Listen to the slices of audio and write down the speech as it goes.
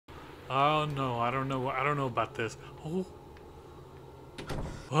Oh no, I don't know. I don't know about this. Oh,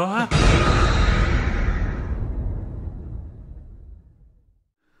 what?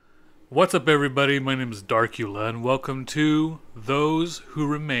 What's up, everybody? My name is Darkula, and welcome to Those Who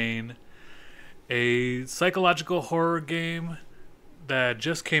Remain, a psychological horror game that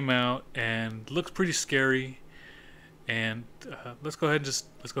just came out and looks pretty scary. And let's go ahead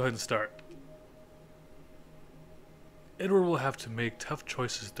and start. Edward will have to make tough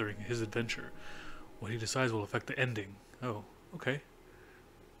choices during his adventure. What he decides will affect the ending. Oh, okay.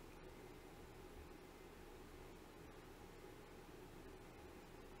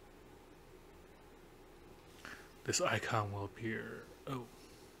 This icon will appear. Oh,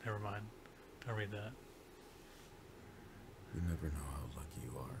 never mind. Don't read that. You never know how lucky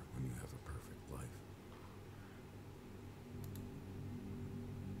you are when you have a perfect life.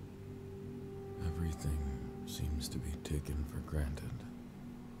 Everything seems to be taken for granted.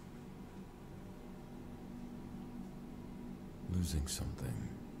 Losing something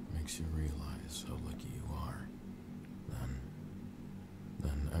makes you realize how lucky you are.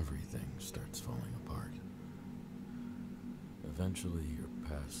 Then everything starts falling apart. Eventually, your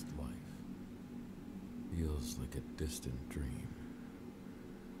past life feels like a distant dream.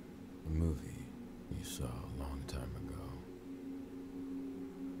 A movie you saw a long time ago.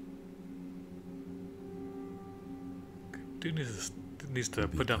 Dude needs to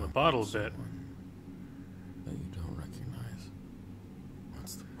put down the bottle a bit. That you don't recognize.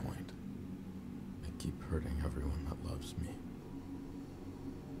 What's the point? I keep hurting everyone that loves me.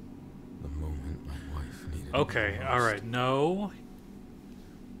 The moment my wife needed Okay, me the most. alright, no.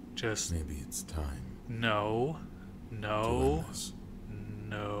 Just Maybe it's time. no. To No. end this.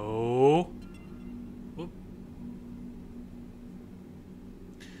 No. Whoop.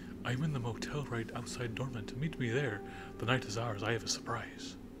 I'm in the motel right outside Dormant. Meet me there. The night is ours. I have a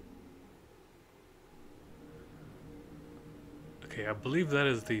surprise. Okay, I believe that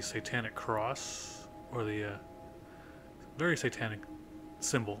is the satanic cross, or the very satanic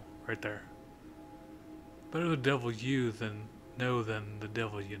symbol right there. Better the devil you know than the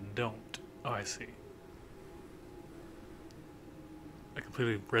devil you don't. Oh, I see. I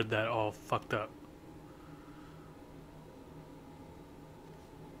completely read that all fucked up.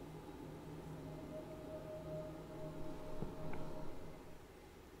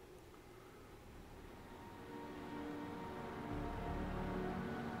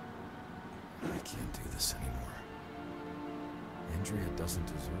 I can't do this anymore. Andrea doesn't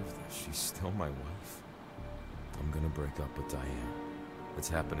deserve this. She's still my wife. I'm gonna break up with Diane. It's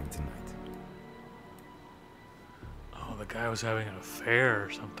happening tonight. Oh, the guy was having an affair or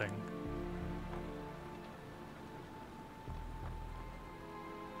something.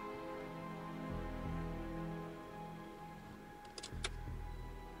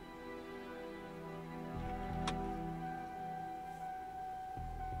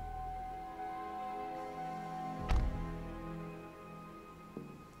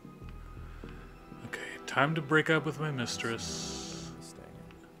 Okay, time to break up with my mistress.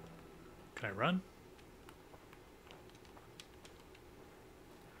 Can I run?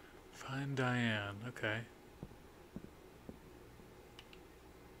 Find Diane. Okay.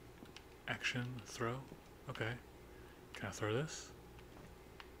 Action, throw. Okay. Can I throw this?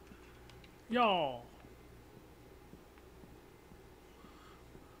 Y'all.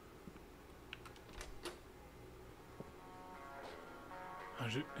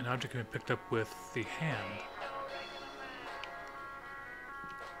 An object can be picked up with the hand.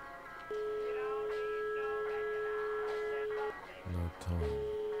 No tone.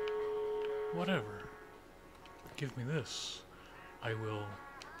 Whatever. Give me this. I will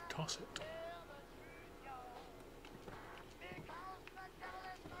toss it.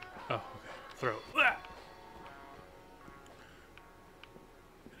 Oh, okay. Throw. Ah!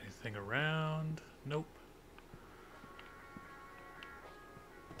 Anything around? Nope.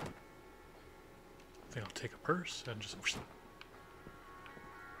 I think I'll take a purse and just...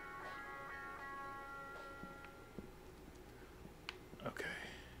 Okay.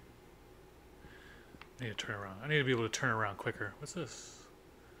 I need to turn around. I need to be able to turn around quicker. What's this?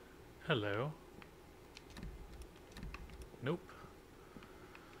 Hello. Nope.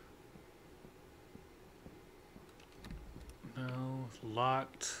 No.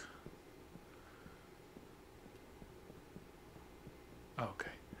 Locked. Oh,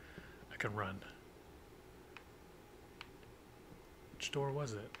 okay. I can run. Which door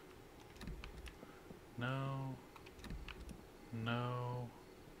was it? No. No.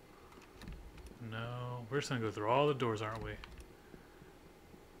 No. We're just gonna go through all the doors, aren't we?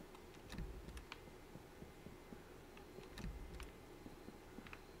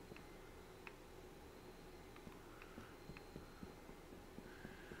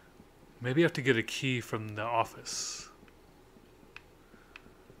 Maybe I have to get a key from the office.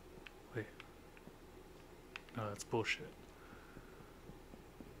 Wait. No, that's bullshit.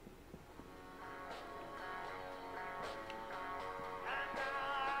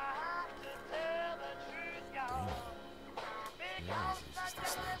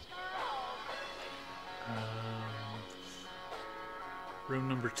 Room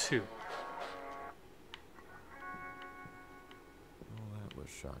number 2. Well, that was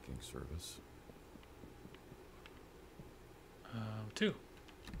shocking service. 2.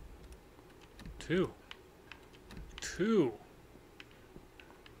 2. 2.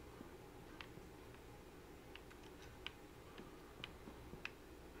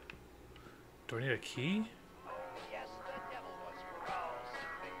 Do I need a key?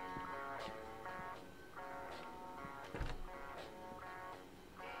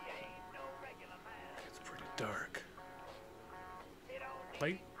 It's pretty dark.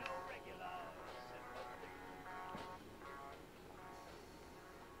 Light.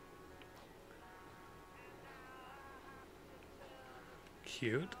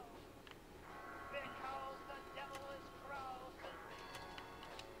 Cute.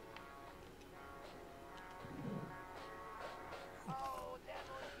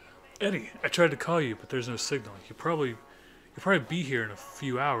 Eddie, I tried to call you, but there's no signal. You'll probably be here in a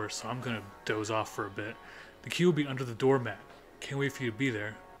few hours, so I'm gonna doze off for a bit. The key will be under the doormat. Can't wait for you to be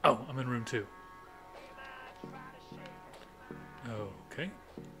there. Oh, I'm in room 2. Okay.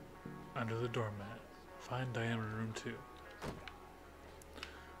 Under the doormat. Find Diane in room 2.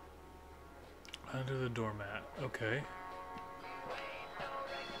 Under the doormat. Okay.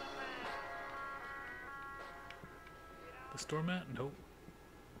 This doormat? Nope.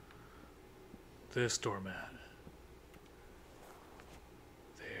 This doormat.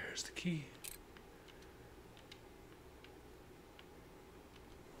 There's the key.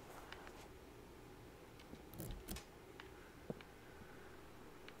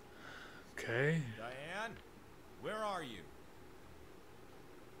 Okay. Diane, where are you?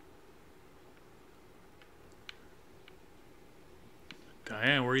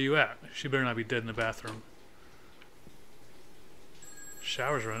 Diane, where are you at? She better not be dead in the bathroom.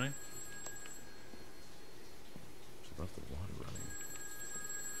 Shower's running. She left the water running.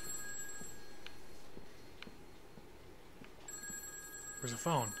 Where's the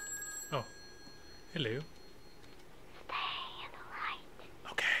phone? Oh. Hello. Stay in the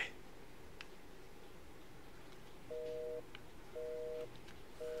light. Okay.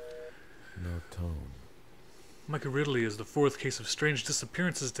 No tone. Micah Ridley is the 4th case of strange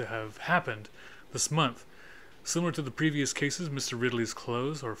disappearances to have happened this month. Similar to the previous cases, Mr. Ridley's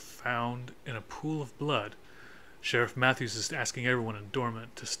clothes are found in a pool of blood. Sheriff Matthews is asking everyone in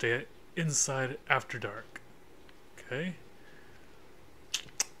Dormant to stay inside after dark. Okay.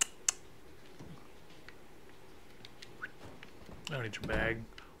 I don't need your bag.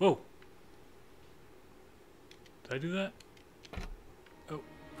 Whoa! Did I do that? Oh.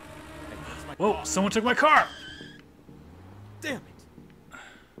 Whoa! Someone took my car! Damn it!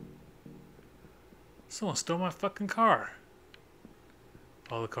 Someone stole my fucking car.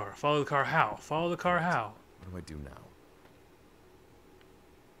 Follow the car. Follow the car how? Follow the car how? What do I do now?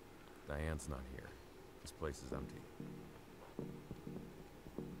 Diane's not here. This place is empty.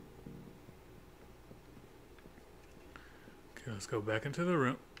 Okay, let's go back into the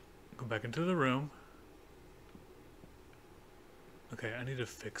room. Go back into the room. Okay, I need to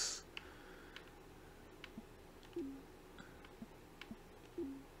fix.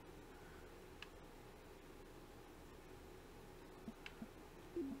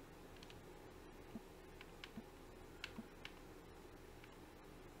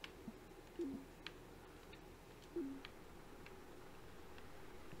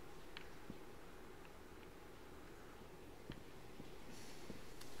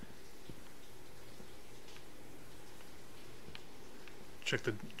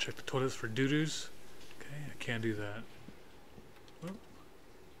 Check the toilets for doo-doos. Okay, I can't do that. Oh,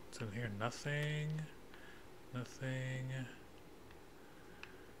 what's in here? Nothing. Nothing.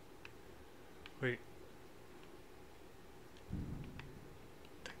 Wait.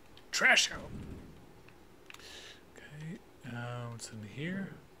 Trash out. Okay. What's in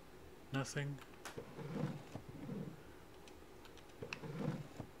here? Nothing.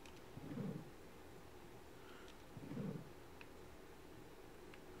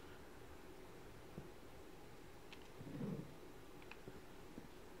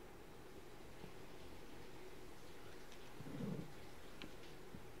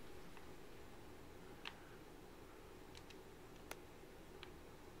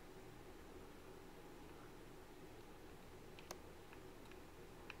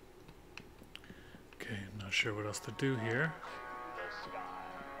 Not sure what else to do here.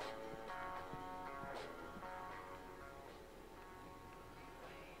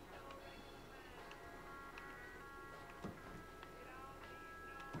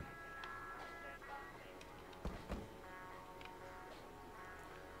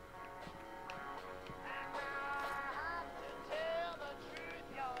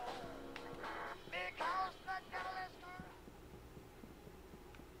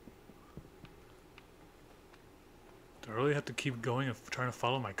 Do I really have to keep going and trying to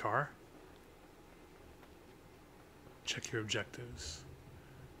follow my car? Check your objectives.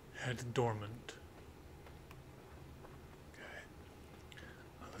 Head dormant. Okay.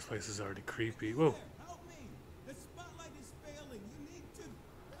 Oh, this place is already creepy. Whoa. Help me! The spotlight is failing. You need to.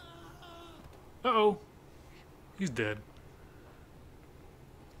 Uh-oh. He's dead.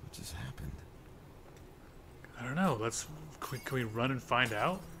 What just happened? I don't know. Can we run and find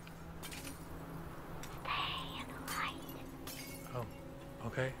out? Stay in the light. Oh.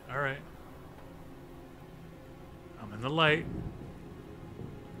 Okay. Alright. I'm in the light.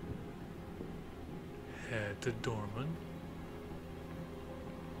 Head to dormant.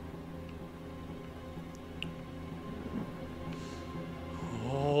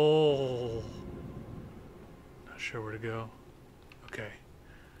 Oh. Not sure where to go. Okay.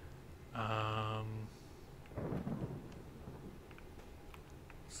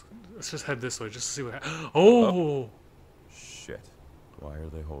 Let's just head this way just to see what Oh! Shit. Why are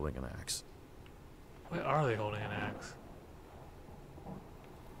they holding an axe? Why are they holding an axe?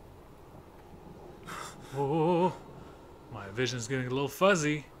 Oh, my vision's getting a little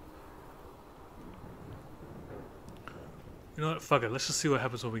fuzzy. You know what? Fuck it. Let's just see what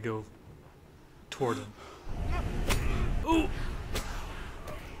happens when we go toward them. Ooh!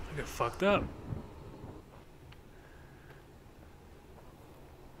 I got fucked up.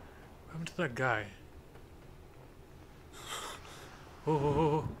 What happened to that guy?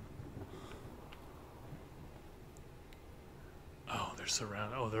 Oh. Oh, they're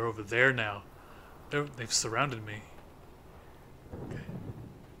surrounded. Oh, they're over there now. They've surrounded me. Okay.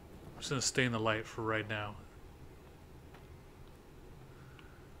 I'm just gonna stay in the light for right now.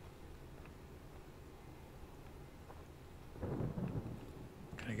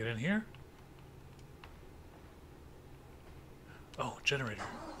 Can I get in here? Oh, generator.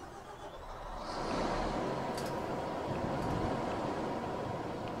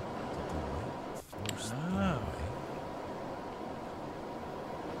 Ah.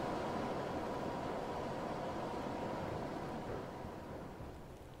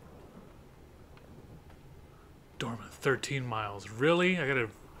 Dormant, 13 miles. Really? I gotta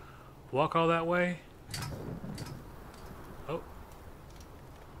walk all that way? Oh.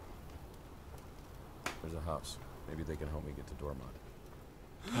 There's a house. Maybe they can help me get to Dormont.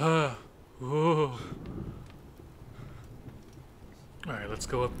 Whoa. Alright, let's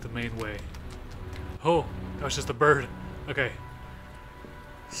go up the main way. Oh, that was just a bird. Okay.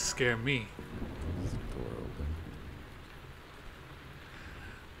 Scare me. Is the door open?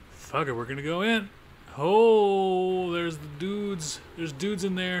 Fuck it, we're gonna go in. Oh, there's the dudes. There's dudes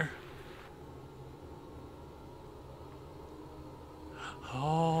in there.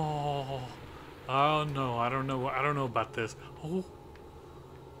 Oh. Oh no, I don't know. I don't know about this. Oh.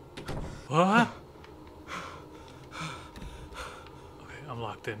 What? Okay, I'm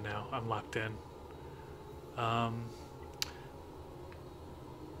locked in now. I'm locked in.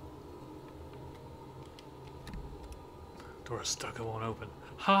 Door's stuck, it won't open.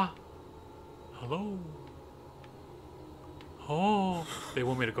 Ha! Hello? Oh, they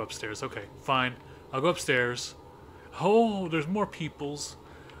want me to go upstairs. Okay, fine. I'll go upstairs. Oh, there's more peoples.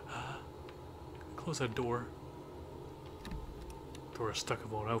 Close that door. Door is stuck, it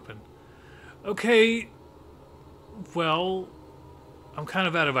won't open. Okay. Well, I'm kind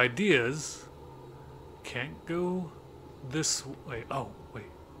of out of ideas. Can't go this way. Oh, wait.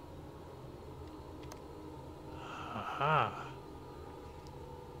 Aha.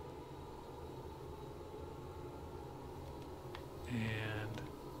 And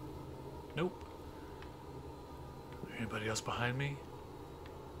nope. Anybody else behind me?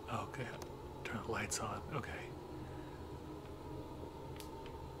 Oh, okay. Turn the lights on. Okay.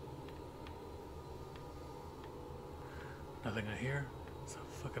 Nothing in here. It's a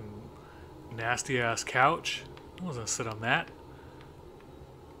fucking nasty ass couch. I wasn't gonna sit on that.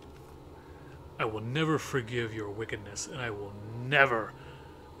 I will never forgive your wickedness, and I will never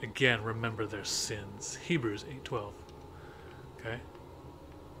again remember their sins. Hebrews 8:12. Okay.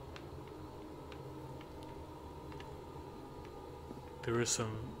 There is a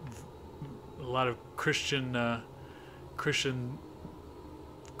lot of Christian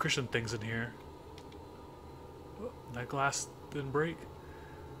things in here. That glass didn't break.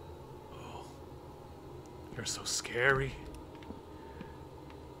 Oh, they're so scary.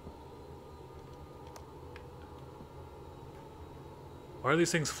 Why are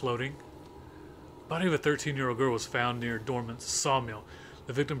these things floating? The body of a 13-year-old girl was found near Dormant's sawmill.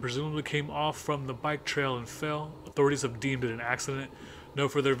 The victim presumably came off from the bike trail and fell. Authorities have deemed it an accident. No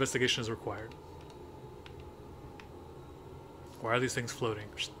further investigation is required. Why are these things floating?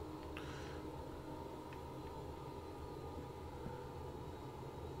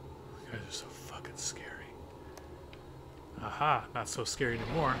 You guys are so fucking scary. Aha, not so scary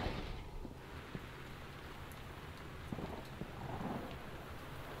anymore.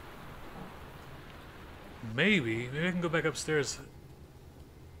 Maybe I can go back upstairs.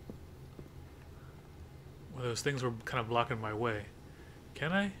 Well, those things were kind of blocking my way.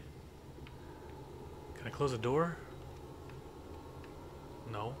 Can I? Can I close the door?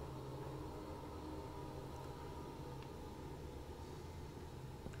 No.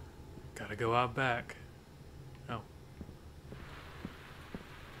 Gotta go out back. Oh.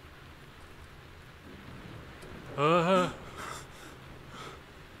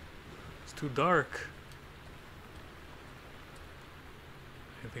 It's too dark.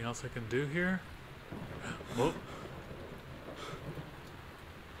 Anything else I can do here? Whoa.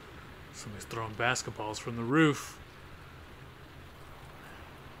 Somebody's throwing basketballs from the roof.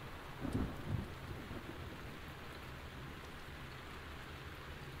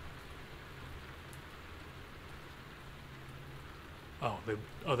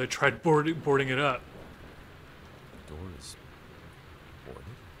 They tried boarding it up. The door is boarded.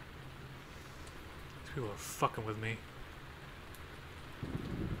 These people are fucking with me.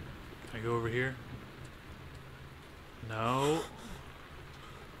 Can I go over here? No.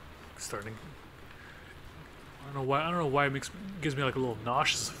 Starting. I don't know why it gives me like a little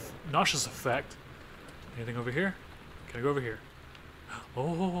nauseous effect. Anything over here? Can I go over here?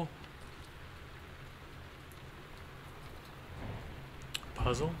 Oh.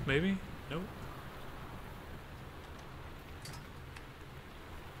 Puzzle, maybe? Nope.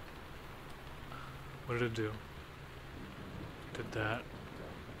 What did it do? Did that.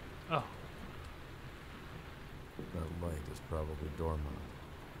 Oh. That light is probably dormant.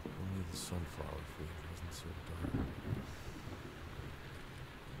 Only the sunflower field isn't so dark.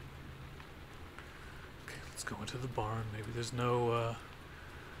 Okay, let's go into the barn. Maybe there's no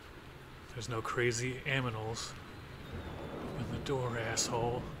crazy aminals. Open the door,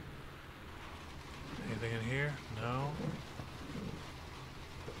 asshole. Anything in here? No.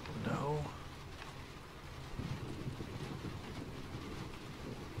 No.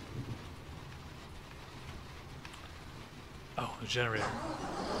 Oh, the generator.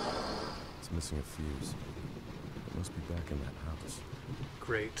 It's missing a fuse. It must be back in that house.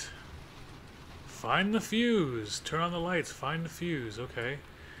 Great. Find the fuse. Turn on the lights. Find the fuse. Okay.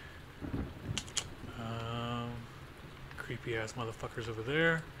 Creepy ass motherfuckers over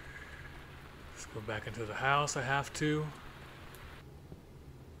there. Let's go back into the house. I have to.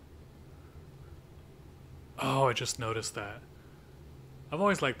 Oh, I just noticed that. I've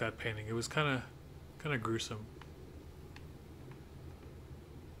always liked that painting. It was kind of gruesome.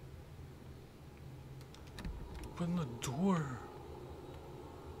 Open the door.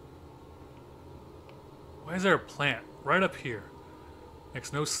 Why is there a plant right up here?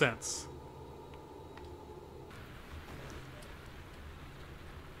 Makes no sense.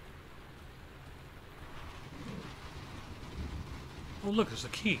 Oh look, there's a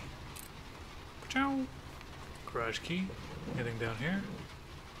key. Ciao. Garage key. Anything down here?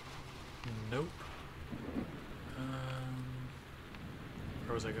 Nope.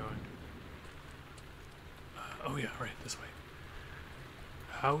 Where was I going? Oh yeah, right, this way.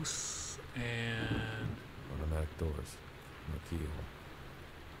 House and... Automatic doors. No key.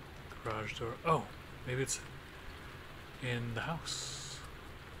 Garage door. Oh, maybe it's in the house.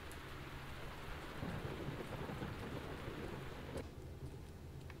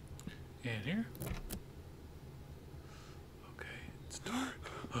 In here? Okay, it's dark.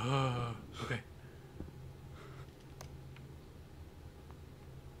 Okay.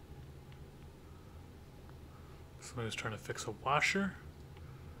 Somebody's trying to fix a washer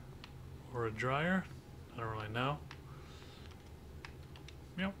or a dryer. I don't really know.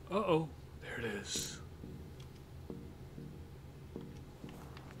 Yep. Uh-oh. There it is.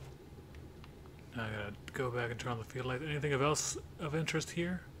 Now I gotta go back and turn on the field light. Anything else of interest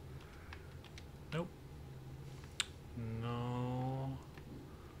here? Nope. No.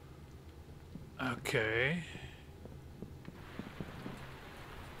 Okay.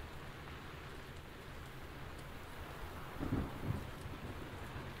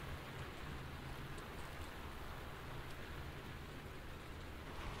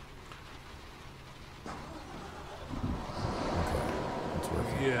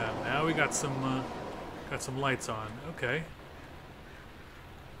 Yeah, now we got some lights on. Okay.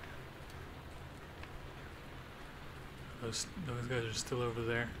 Those guys are still over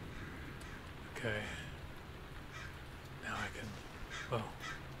there. Okay. Now I can. Whoa.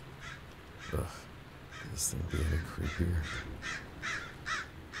 Ugh. Could this thing be any creepier?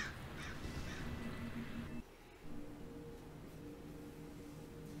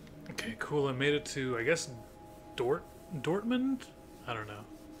 Okay, cool. I made it to, I guess, Dortmund? I don't know.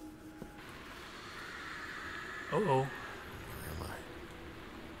 Oh. Where am I?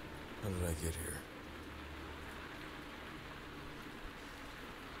 How did I get here?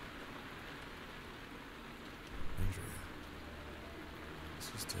 Andrea. This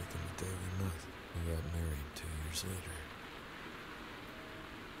was taken the day we met. We got married 2 years later.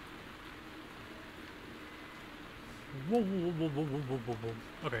 Whoa.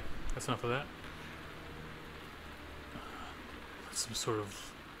 Okay, that's enough of that. That's some sort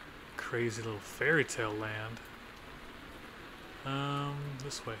of crazy little fairy tale land.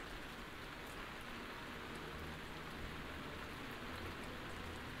 This way.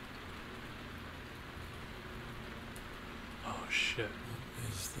 Oh shit.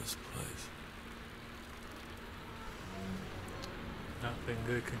 What is this place? Nothing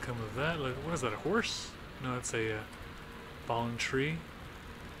good can come of that. Like, what is that, a horse? No, it's a fallen tree.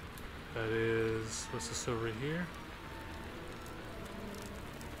 That is, what's this over here?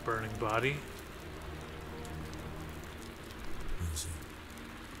 Burning body. Lucy.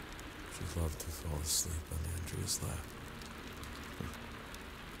 She loved to fall asleep on Andrea's lap. We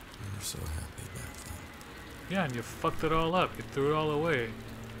were so happy back then. Yeah, and you fucked it all up. You threw it all away.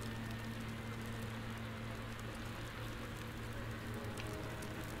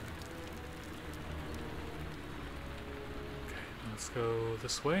 Okay, let's go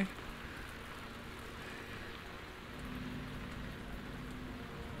this way.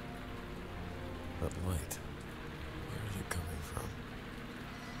 That light, where is it coming from?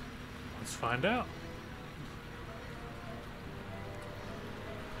 Let's find out.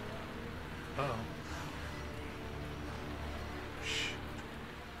 Uh-oh. Shit.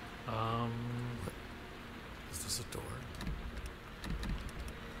 Is this a door?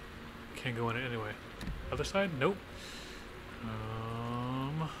 Can't go in it anyway. Other side? Nope.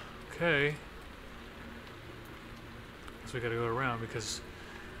 Okay. Guess we gotta go around because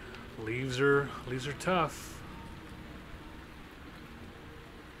leaves are tough.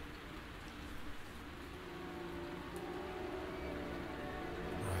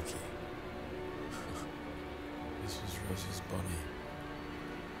 Rocky. This was Rosie's bunny.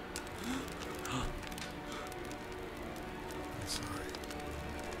 I'm sorry.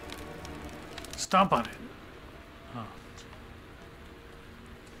 Stomp on it. Oh.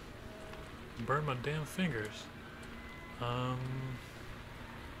 Burn my damn fingers.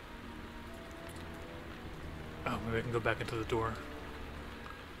 Oh, maybe I can go back into the door.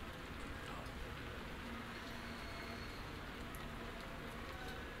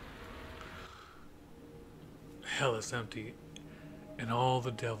 Hell is empty, and all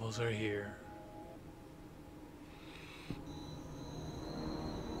the devils are here.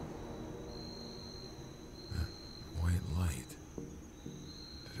 White light.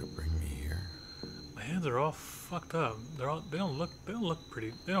 Did it bring me here? My hands are all fucked up. They don't look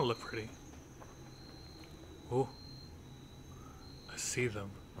pretty. They don't look pretty. Oh. I see them.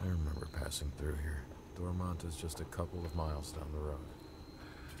 I remember passing through here. Dormont is just a couple of miles down the road.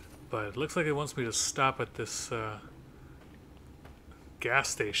 But it looks like it wants me to stop at this gas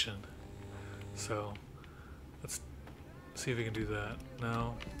station. So let's see if we can do that.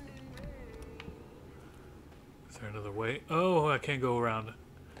 No. Is there another way? Oh, I can't go around.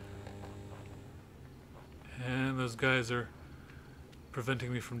 And those guys are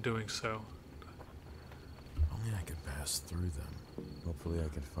preventing me from doing so. Only I could pass through them. Hopefully I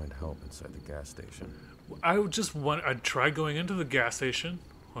can find help inside the gas station. I'd try going into the gas station.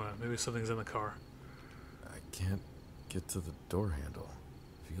 Hold on, maybe something's in the car. I can't get to the door handle.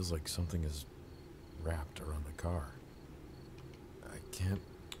 Feels like something is wrapped around the car. I can't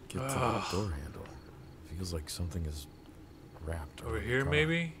get to the door handle. Feels like something is wrapped around Over the here, car.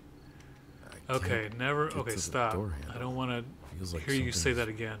 maybe? I Okay, can't never. get Okay, to the stop. door handle. I don't want to Feels like hear you say something that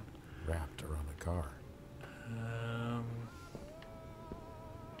is again. wrapped around the car.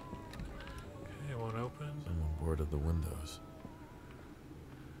 Okay, it won't open. Someone boarded the windows.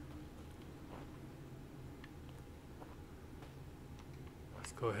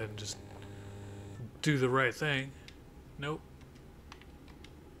 Let's go ahead and just do the right thing. Nope.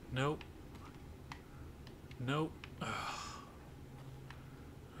 Nope. Nope.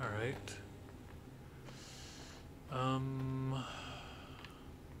 Alright.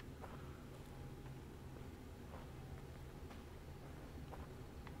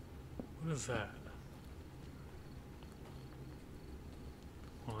 What is that?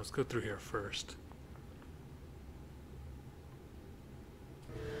 Well, let's go through here first.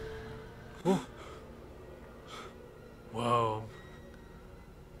 Whoa. Whoa.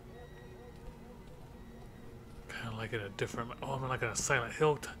 Kind of like in a different... Oh, I'm like in a Silent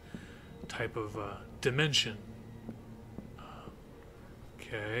Hill type of dimension.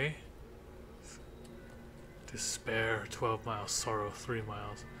 Okay. Despair, 12 miles. Sorrow, 3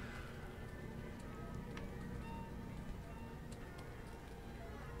 miles.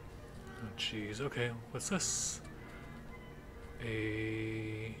 Oh, jeez. Okay, what's this?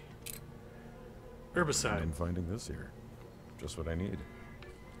 A herbicide. I'm finding this here. Just what I need.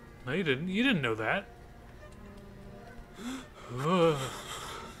 No, you didn't. You didn't know that. Ugh.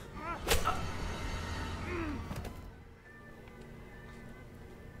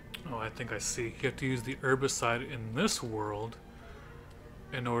 Oh, I think I see. You have to use the herbicide in this world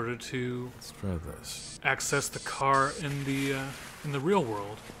in order to Let's try this. access the car in the real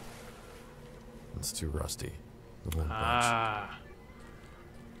world. It's too rusty. It won't budge. Ah.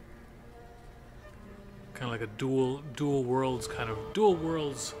 Kind of like a dual worlds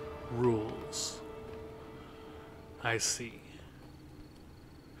rules. I see.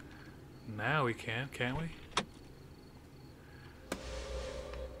 Now we can't we?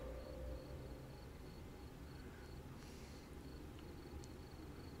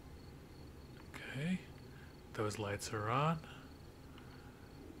 Okay. Those lights are on.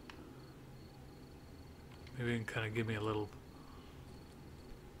 Maybe you can kind of give me a little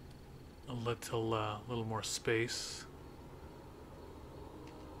more space.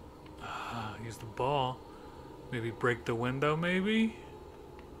 Ah, use the ball. Maybe break the window, maybe?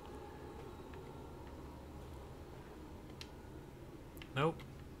 Nope.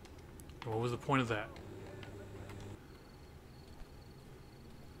 What was the point of that?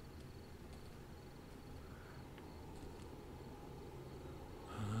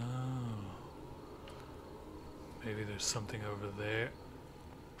 Oh. Maybe there's something over there.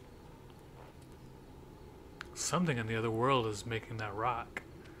 Something in the other world is making that rock.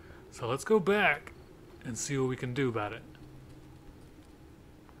 So let's go back and see what we can do about it.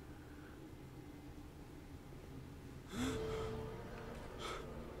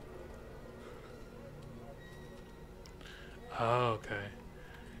 Oh, okay.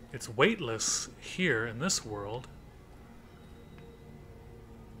 It's weightless here in this world.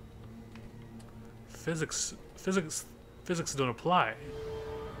 Physics don't apply.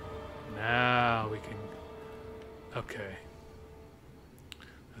 Now we can... Okay.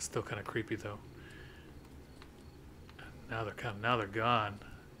 That's still kind of creepy though. Now they're gone.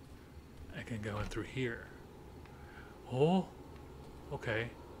 I can go in through here. Oh, okay,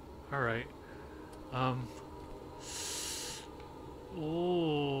 all right. Oh,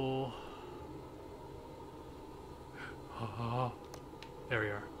 there we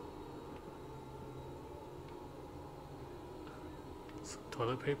are. Some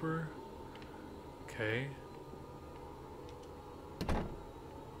toilet paper. Okay.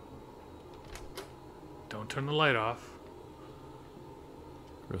 Don't turn the light off.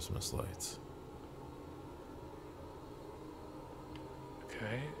 Christmas lights.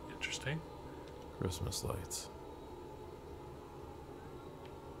 Okay, interesting. Christmas lights.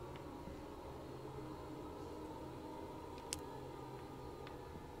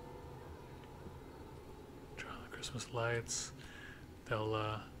 Turn on the Christmas lights.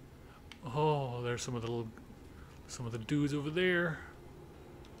 They'll oh, there's some of the dudes over there.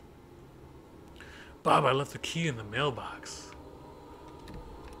 Bob, I left the key in the mailbox.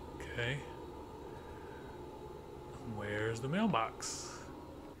 Okay. Where's the mailbox?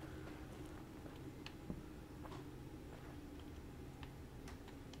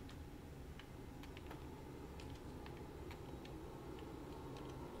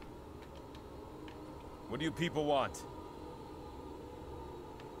 What do you people want?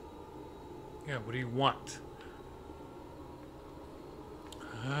 Yeah, what do you want?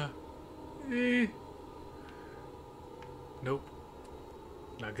 Nope.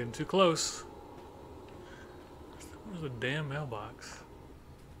 Not getting too close. Where's the damn mailbox?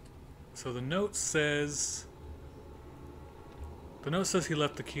 So the note says he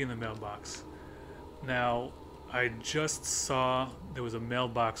left the key in the mailbox. Now, I just saw there was a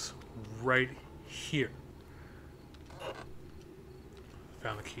mailbox right here.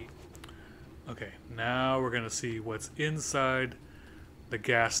 Found the key. Okay, now we're gonna see what's inside the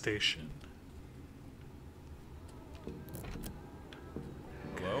gas station.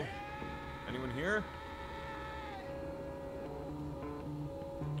 Hello? Anyone here?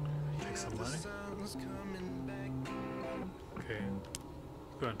 Take some money. Okay.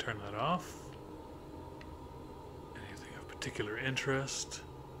 Go ahead and turn that off. Anything of particular interest?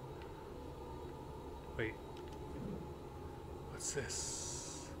 Wait. What's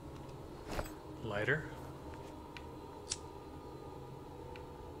this? Lighter?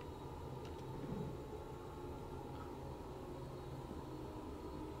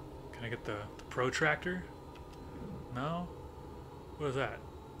 Can I get the protractor? No? What is that?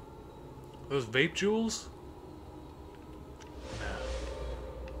 Those vape jewels? Nah.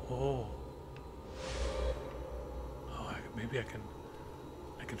 Oh. Oh, maybe I can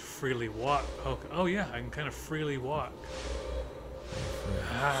freely walk. Oh yeah, I can kind of freely walk.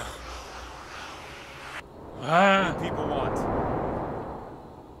 Ah. What Ah. do people want?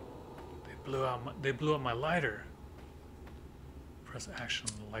 They blew out my lighter. Press action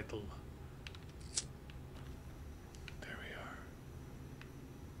to light the. There we are.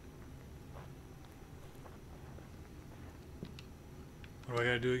 What do I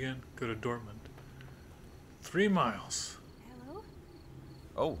gotta do again? Go to Dortmund. 3 miles. Hello?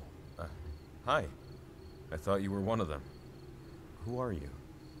 Oh, hi. I thought you were one of them. Who are you?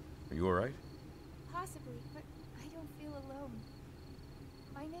 Are you alright? Possibly, but I don't feel alone.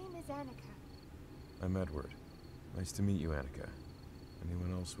 My name is Annika. I'm Edward. Nice to meet you, Annika.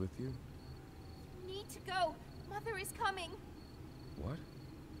 Anyone else with you? You need to go. Mother is coming. What?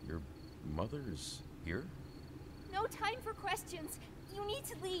 Your mother is here? No time for questions. You need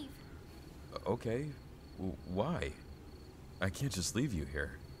to leave. Okay. Why? I can't just leave you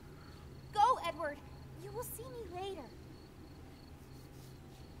here. Go, Edward. You will see me later.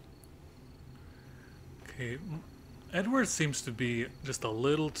 Okay, Edward seems to be just a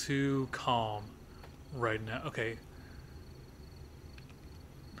little too calm right now. Okay.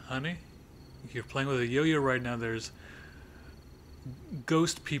 Honey, you're playing with a yo-yo right now. There's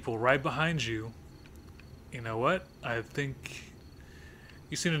ghost people right behind you. You know what? I think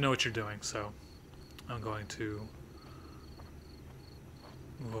you seem to know what you're doing, so I'm going to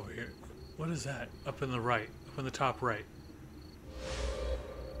move over here. What is that? Up in the right, up in the top right.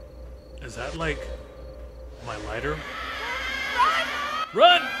 Is that like my lighter?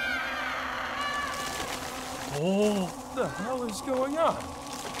 Run! Oh! What the hell is going on?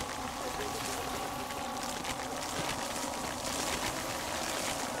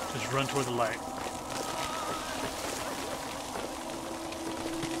 Just run toward the light.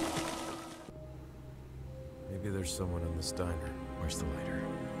 Maybe there's someone in this diner. Where's the lighter?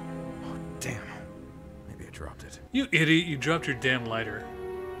 Oh, damn. Maybe I dropped it. You idiot, you dropped your damn lighter.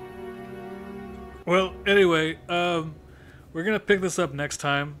 Well, anyway, we're going to pick this up next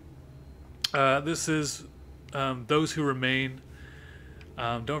time. This is Those Who Remain.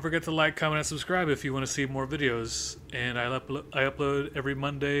 Don't forget to like, comment, and subscribe if you want to see more videos. And I upload every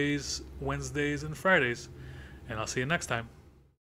Mondays, Wednesdays, and Fridays. And I'll see you next time.